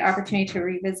me a great opportunity to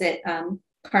revisit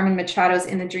Carmen Machado's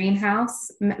In the Dream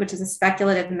House, which is a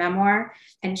speculative memoir,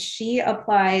 and she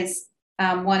applies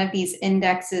one of these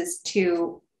indexes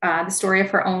to the story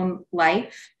of her own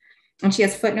life. And she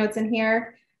has footnotes in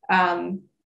here.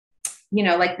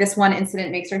 Like this one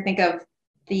incident makes her think of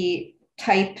the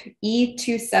type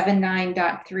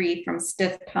E279.3 from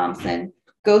Stiff Thompson,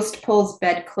 ghost pulls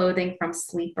bed clothing from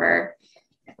sleeper.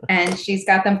 And she's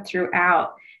got them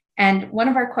throughout. And one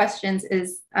of our questions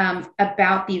is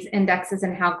about these indexes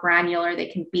and how granular they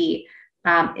can be.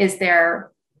 Is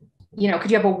there, could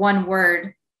you have a one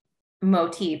word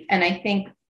motif. And I think,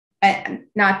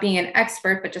 not being an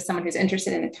expert, but just someone who's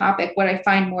interested in the topic, what I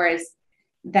find more is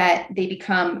that they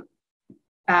become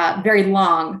very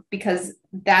long, because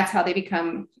that's how they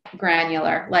become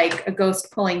granular. Like a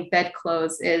ghost pulling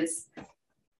bedclothes is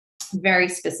very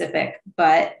specific,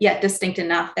 but yet distinct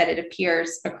enough that it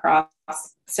appears across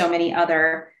so many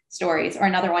other stories. Or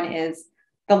another one is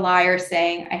the liar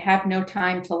saying, I have no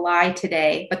time to lie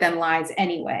today, but then lies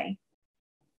anyway.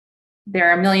 There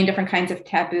are a million different kinds of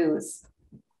taboos.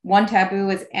 One taboo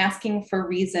is asking for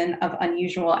reason of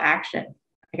unusual action.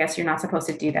 I guess you're not supposed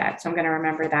to do that. So I'm going to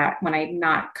remember that when I'm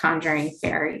not conjuring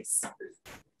fairies.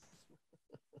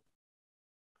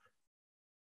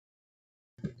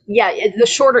 Yeah, the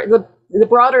shorter, the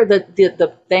broader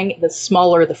the thing, the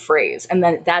smaller the phrase, and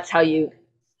then that's how you.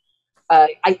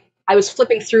 I was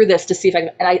flipping through this to see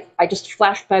if I just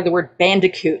flashed by the word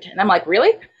bandicoot, and I'm like,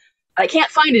 really? I can't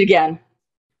find it again,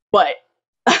 but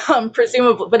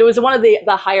presumably, but it was one of the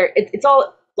higher. It's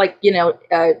all like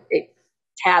it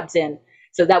tabs in,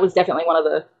 so that was definitely one of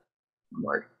the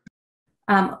word.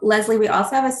 Leslie, we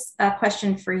also have a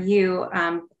question for you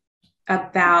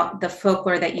about the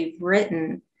folklore that you've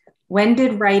written. When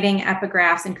did writing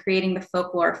epigraphs and creating the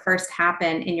folklore first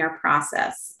happen in your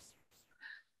process?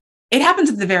 It happens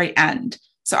at the very end.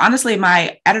 So honestly,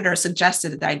 my editor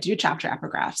suggested that I do chapter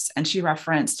epigraphs, and she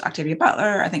referenced Octavia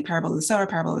Butler. I think Parable of the Sower,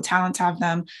 Parable of the Talents have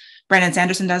them. Brandon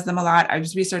Sanderson does them a lot. I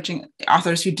was researching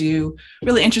authors who do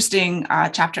really interesting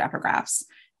chapter epigraphs.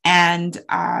 And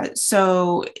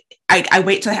so I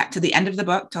wait to the end of the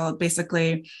book, till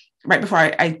basically right before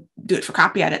I do it for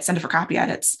copy edits, send it for copy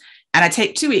edits. And I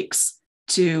take 2 weeks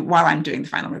while I'm doing the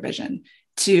final revision,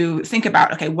 to think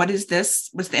about, okay, what is this?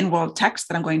 What's the in-world text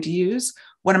that I'm going to use?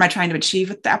 What am I trying to achieve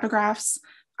with the epigraphs?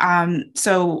 And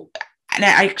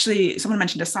I actually, someone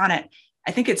mentioned a sonnet.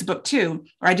 I think it's book 2,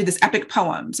 where I did this epic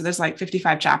poem. So there's like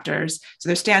 55 chapters. So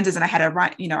there's stanzas, and I had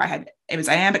it was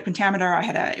iambic pentameter.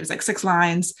 It was like 6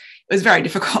 lines. It was very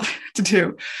difficult to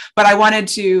do, but I wanted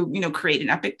to, create an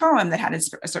epic poem that had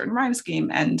a certain rhyme scheme.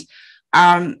 And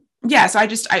so I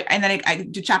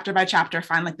do chapter by chapter,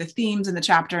 find like the themes in the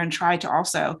chapter, and try to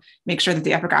also make sure that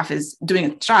the epigraph is doing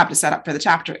its job to set up for the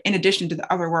chapter, in addition to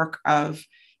the other work of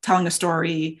telling a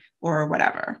story or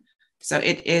whatever. So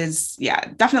it is,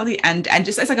 definitely. And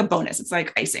just, it's like a bonus. It's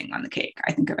like icing on the cake,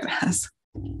 I think of it as.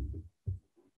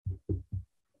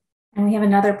 And we have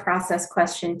another process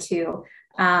question too.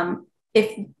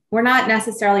 If we're not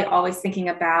necessarily always thinking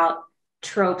about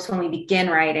tropes when we begin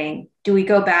writing, do we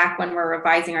go back when we're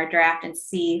revising our draft and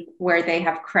see where they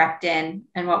have crept in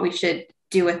and what we should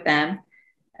do with them?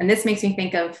 And this makes me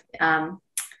think of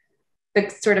the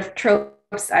sort of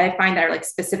tropes I find that are like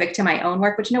specific to my own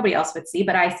work, which nobody else would see,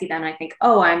 but I see them and I think,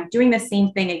 oh, I'm doing the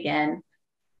same thing again.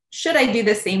 Should I do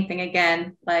the same thing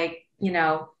again? Like,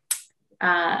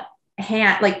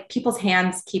 like people's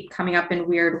hands keep coming up in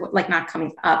weird, like not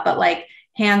coming up, but like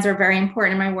hands are very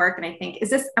important in my work. And I think,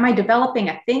 am I developing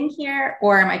a thing here,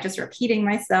 or am I just repeating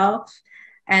myself?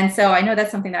 And so I know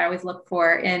that's something that I always look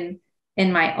for in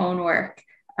my own work.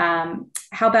 How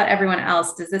about everyone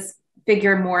else? Does this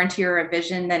figure more into your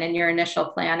revision than in your initial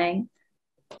planning?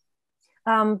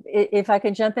 If I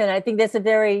could jump in, I think that's a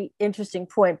very interesting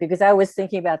point, because I was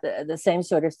thinking about the same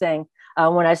sort of thing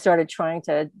when I started trying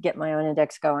to get my own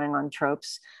index going on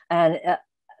tropes. And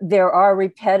there are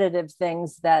repetitive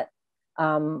things that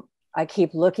I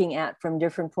keep looking at from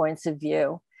different points of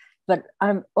view. But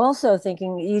I'm also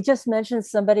thinking, you just mentioned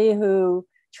somebody who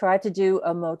tried to do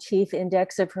a motif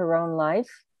index of her own life.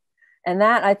 And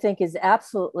that, I think, is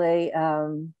absolutely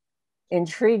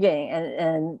intriguing,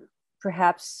 and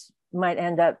perhaps might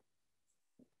end up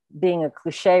being a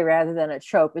cliche rather than a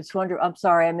trope. I'm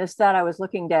sorry, I missed that. I was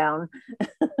looking down.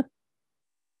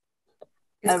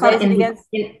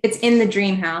 It's in the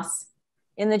Dream House.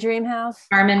 In the Dream House?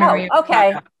 Carmen Maria.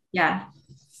 Okay. Yeah.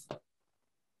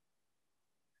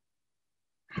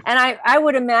 And I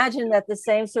would imagine that the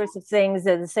same sorts of things,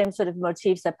 and the same sort of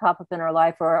motifs that pop up in our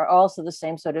life are also the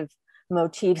same sort of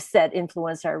motifs that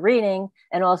influence our reading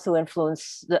and also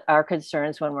influence our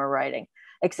concerns when we're writing,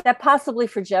 except possibly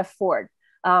for Jeff Ford,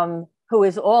 who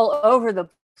is all over the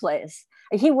place.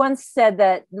 He once said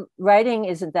that writing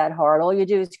isn't that hard. All you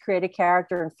do is create a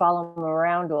character and follow him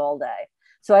around all day.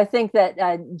 So I think that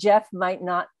Jeff might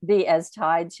not be as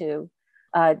tied to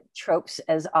tropes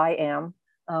as I am.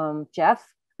 Jeff?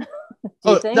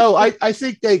 No, I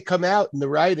think they come out in the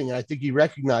writing, and I think you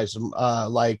recognize them.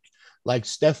 Like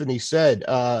Stephanie said,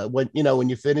 when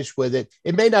you finish with it,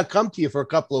 it may not come to you for a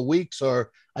couple of weeks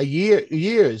or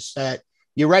years that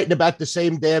you're writing about the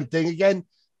same damn thing again.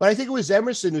 But I think it was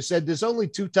Emerson who said there's only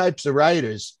 2 types of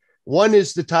writers: One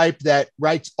is the type that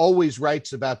always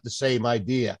writes about the same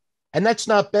idea. And that's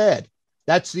not bad.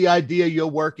 That's the idea you're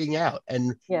working out.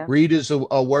 And readers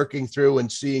are working through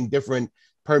and seeing different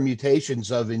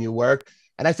permutations of in your work.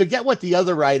 And I forget what the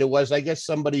other writer was. I guess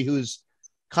somebody who's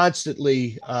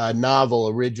constantly novel,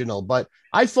 original. But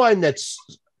I find that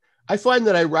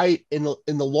I write in the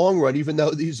long run, even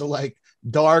though these are like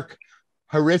dark,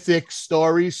 horrific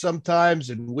stories sometimes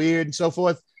and weird and so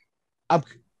forth.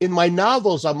 In my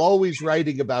novels, I'm always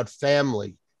writing about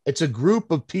family. It's a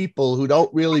group of people who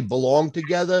don't really belong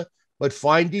together, but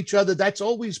find each other. That's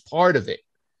always part of it.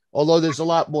 Although there's a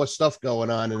lot more stuff going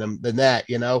on in them than that,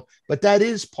 but that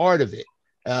is part of it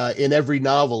in every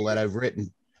novel that I've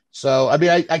written. So, I mean,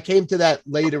 I came to that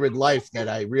later in life that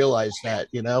I realized that,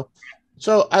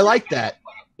 so I like that.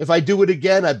 If I do it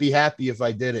again, I'd be happy if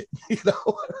I did it,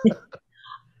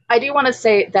 I do want to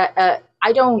say that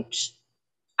I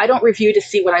don't review to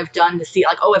see what I've done, to see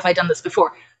like, oh, have I done this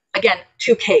before? Again,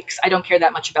 two cakes. I don't care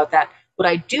that much about that. What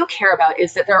I do care about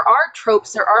is that there are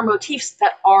tropes, there are motifs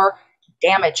that are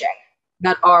damaging,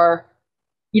 that are,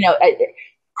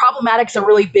 problematic is a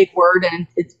really big word and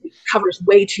it covers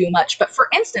way too much. But for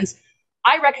instance,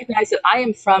 I recognize that I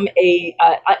am from I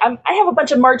have a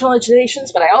bunch of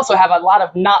marginalizations, but I also have a lot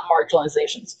of not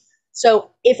marginalizations.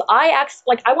 So if I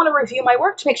want to review my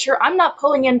work to make sure I'm not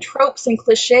pulling in tropes and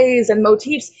cliches and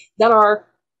motifs that are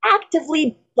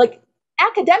actively,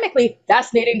 academically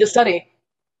fascinating to study,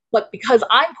 but because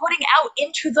I'm putting out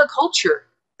into the culture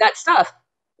that stuff,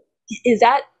 is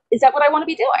that what I want to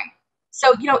be doing?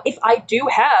 So, if I do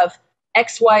have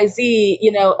XYZ,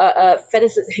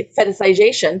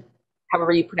 fetishization,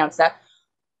 however you pronounce that,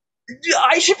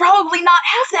 I should probably not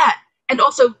have that. And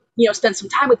also, spend some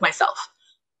time with myself.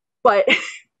 But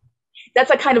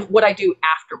that's a kind of what I do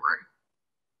afterward.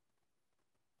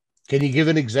 Can you give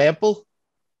an example?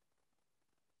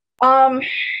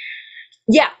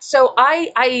 Yeah. So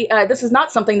I this is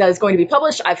not something that is going to be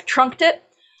published. I've trunked it.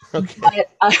 Okay.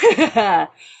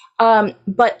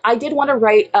 But I did want to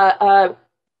write a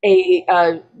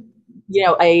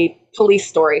police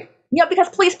story. Because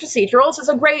police procedurals is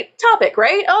a great topic,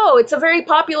 right? Oh, it's a very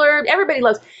popular, everybody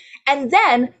loves. And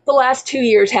then the last 2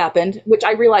 years happened, which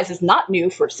I realize is not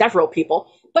new for several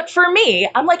people. But for me,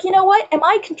 I'm like, you know what? Am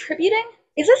I contributing?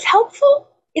 Is this helpful?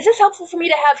 Is this helpful for me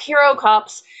to have hero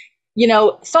cops,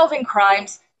 solving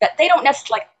crimes that they don't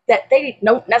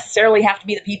necessarily have to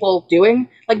be the people doing?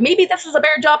 Like, maybe this is a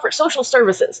better job for social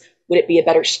services. Would it be a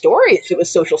better story if it was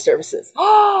social services?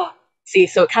 Oh, see,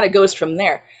 so it kind of goes from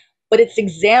there. But it's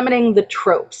examining the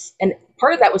tropes. And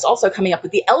part of that was also coming up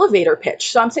with the elevator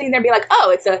pitch. So I'm sitting there and be like,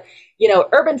 oh, it's a,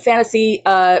 urban fantasy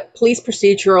police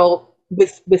procedural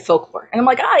with folklore. And I'm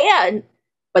like, oh, yeah.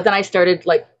 But then I started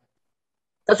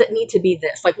does it need to be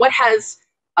this? Like, what has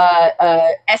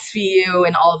SVU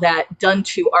and all that done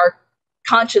to our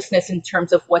consciousness in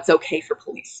terms of what's okay for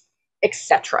police,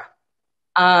 etc.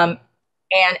 And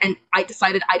I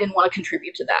decided I didn't want to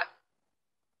contribute to that.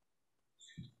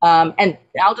 And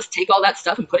I'll just take all that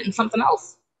stuff and put it in something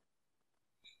else.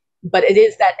 But it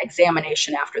is that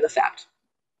examination after the fact.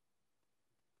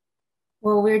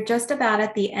 Well, we're just about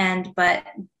at the end, but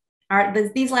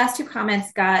these last two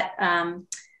comments got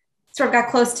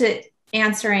close to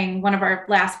answering one of our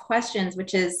last questions,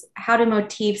 which is how do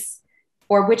motifs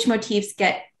or which motifs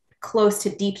get close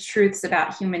to deep truths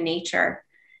about human nature?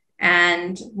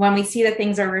 And when we see that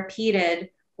things are repeated,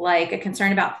 like a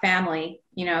concern about family,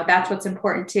 that's what's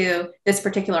important to this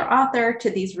particular author,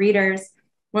 to these readers.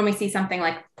 When we see something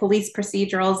like police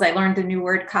procedurals, I learned a new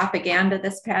word, propaganda,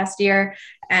 this past year.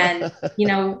 And,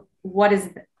 what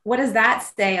does that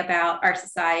say about our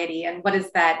society? And what does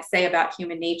that say about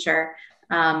human nature?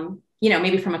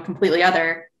 Maybe from a completely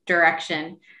other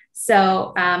direction.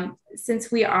 So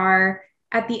since we are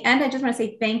at the end, I just want to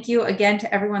say thank you again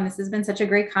to everyone. This has been such a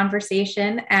great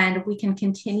conversation, and we can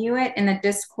continue it in the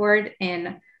Discord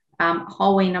in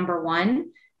hallway number 1.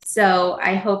 So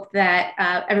I hope that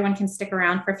everyone can stick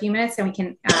around for a few minutes and we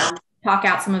can talk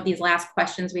out some of these last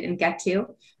questions we didn't get to.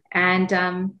 And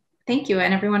thank you,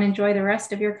 and everyone enjoy the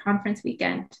rest of your conference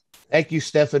weekend. Thank you,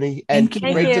 Stephanie. And Thank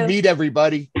you. great to meet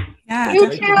everybody. Yeah, you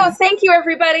too. Thank you,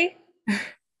 everybody. Thank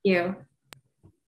you.